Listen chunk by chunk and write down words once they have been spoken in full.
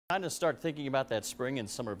Time to start thinking about that spring and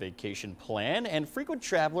summer vacation plan. And frequent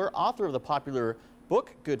traveler, author of the popular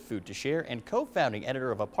book Good Food to Share, and co-founding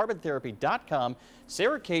editor of ApartmentTherapy.com,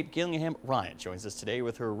 Sarah Kate Gillingham-Ryan joins us today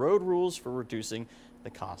with her road rules for reducing the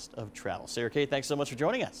cost of travel. Sarah Kate, thanks so much for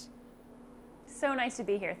joining us. So nice to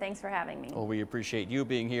be here. Thanks for having me. Well, we appreciate you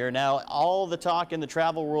being here. Now, all the talk in the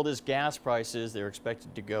travel world is gas prices. They're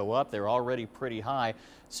expected to go up. They're already pretty high.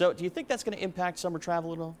 So do you think that's going to impact summer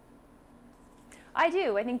travel at all? I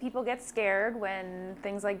do. I think people get scared when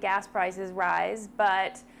things like gas prices rise,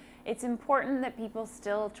 but it's important that people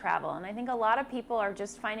still travel. And I think a lot of people are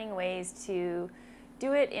just finding ways to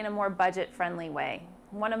do it in a more budget-friendly way.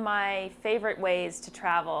 One of my favorite ways to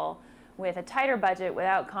travel with a tighter budget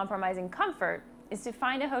without compromising comfort is to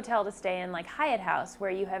find a hotel to stay in like Hyatt House,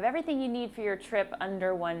 where you have everything you need for your trip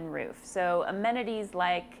under one roof. So amenities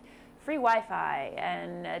like free Wi-Fi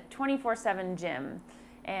and a 24/7 gym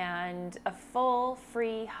and a full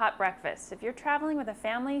free hot breakfast. If you're traveling with a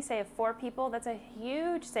family, say of 4 people, that's a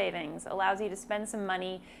huge savings. Allows you to spend some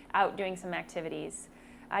money out doing some activities.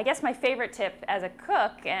 I guess my favorite tip as a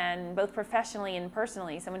cook, and both professionally and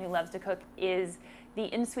personally, someone who loves to cook, is the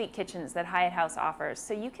in-suite kitchens that Hyatt House offers.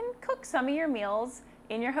 So you can cook some of your meals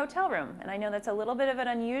in your hotel room. And I know that's a little bit of an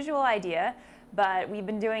unusual idea, but we've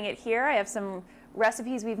been doing it here. I have some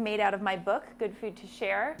recipes we've made out of my book, Good Food to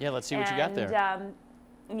Share. Yeah, let's see what you got there.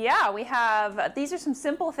 Yeah, we have, these are some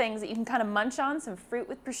simple things that you can kind of munch on, some fruit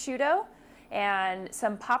with prosciutto and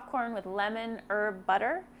some popcorn with lemon herb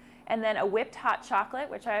butter, and then a whipped hot chocolate,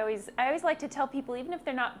 which I always like to tell people, even if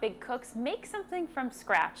they're not big cooks, make something from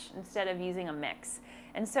scratch instead of using a mix.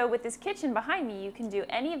 And so with this kitchen behind me, you can do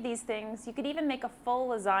any of these things. You could even make a full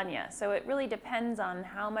lasagna. So it really depends on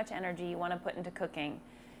how much energy you want to put into cooking.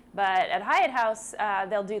 But at Hyatt House,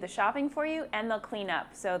 they'll do the shopping for you and they'll clean up.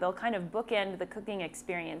 So they'll kind of bookend the cooking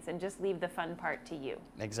experience and just leave the fun part to you.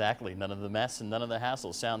 Exactly. None of the mess and none of the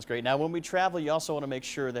hassle. Sounds great. Now, when we travel, you also want to make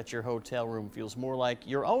sure that your hotel room feels more like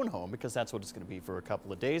your own home, because that's what it's going to be for a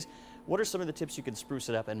couple of days. What are some of the tips you can spruce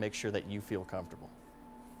it up and make sure that you feel comfortable?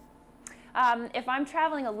 If I'm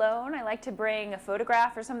traveling alone, I like to bring a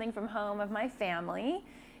photograph or something from home of my family.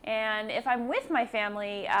 And if I'm with my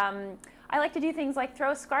family, I like to do things like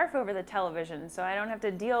throw a scarf over the television so I don't have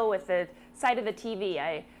to deal with the sight of the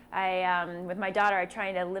TV. With my daughter, I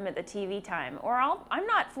try to limit the TV time. Or I'm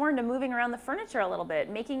not foreign to moving around the furniture a little bit,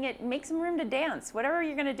 make some room to dance, whatever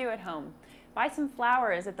you're going to do at home. Buy some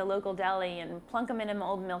flowers at the local deli and plunk them in an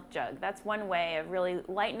old milk jug. That's one way of really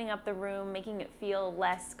lightening up the room, making it feel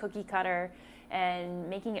less cookie cutter, and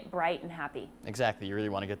making it bright and happy. Exactly. You really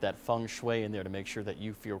want to get that feng shui in there to make sure that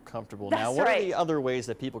you feel comfortable. That's now, what right. are the other ways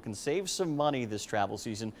that people can save some money this travel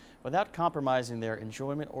season without compromising their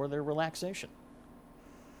enjoyment or their relaxation?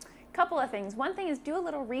 Couple of things. One thing is do a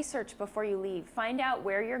little research before you leave. Find out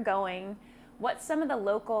where you're going, what some of the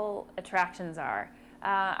local attractions are.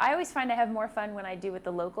 I always find I have more fun when I do what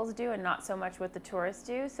the locals do and not so much what the tourists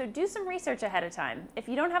do. So do some research ahead of time. If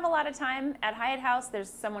you don't have a lot of time, at Hyatt House, there's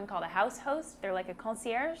someone called a house host. They're like a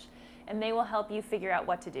concierge, and they will help you figure out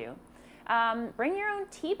what to do. Bring your own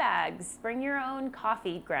tea bags, bring your own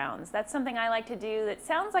coffee grounds. That's something I like to do that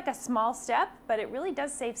sounds like a small step, but it really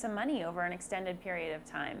does save some money over an extended period of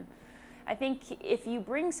time. I think if you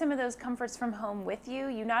bring some of those comforts from home with you,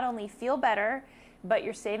 you not only feel better, but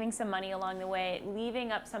you're saving some money along the way,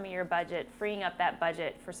 leaving up some of your budget, freeing up that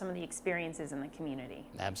budget for some of the experiences in the community.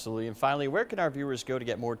 Absolutely. And finally, where can our viewers go to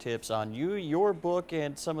get more tips on you, your book,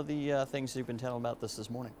 and some of the things you've been telling about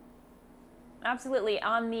this morning? Absolutely.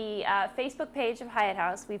 On the Facebook page of Hyatt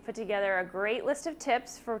House, we've put together a great list of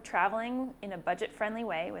tips for traveling in a budget-friendly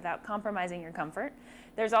way without compromising your comfort.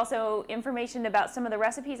 There's also information about some of the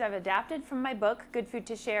recipes I've adapted from my book, Good Food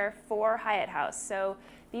to Share, for Hyatt House. So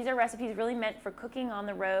these are recipes really meant for cooking on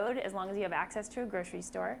the road, as long as you have access to a grocery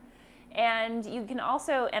store. And you can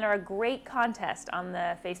also enter a great contest on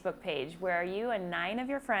the Facebook page where you and 9 of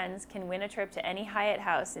your friends can win a trip to any Hyatt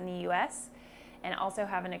House in the U.S. and also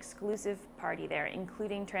have an exclusive party there,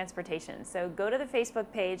 including transportation. So go to the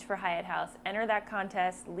Facebook page for Hyatt House, enter that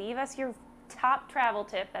contest, leave us your top travel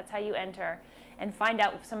tip, that's how you enter, and find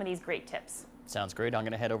out some of these great tips. Sounds great. I'm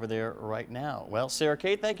going to head over there right now. Well, Sarah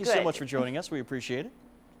Kate, thank you so much for joining us. We appreciate it.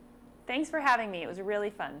 Thanks for having me. It was really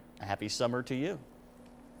fun. A happy summer to you.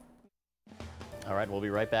 All right, we'll be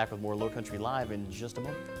right back with more Low Country Live in just a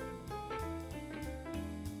moment.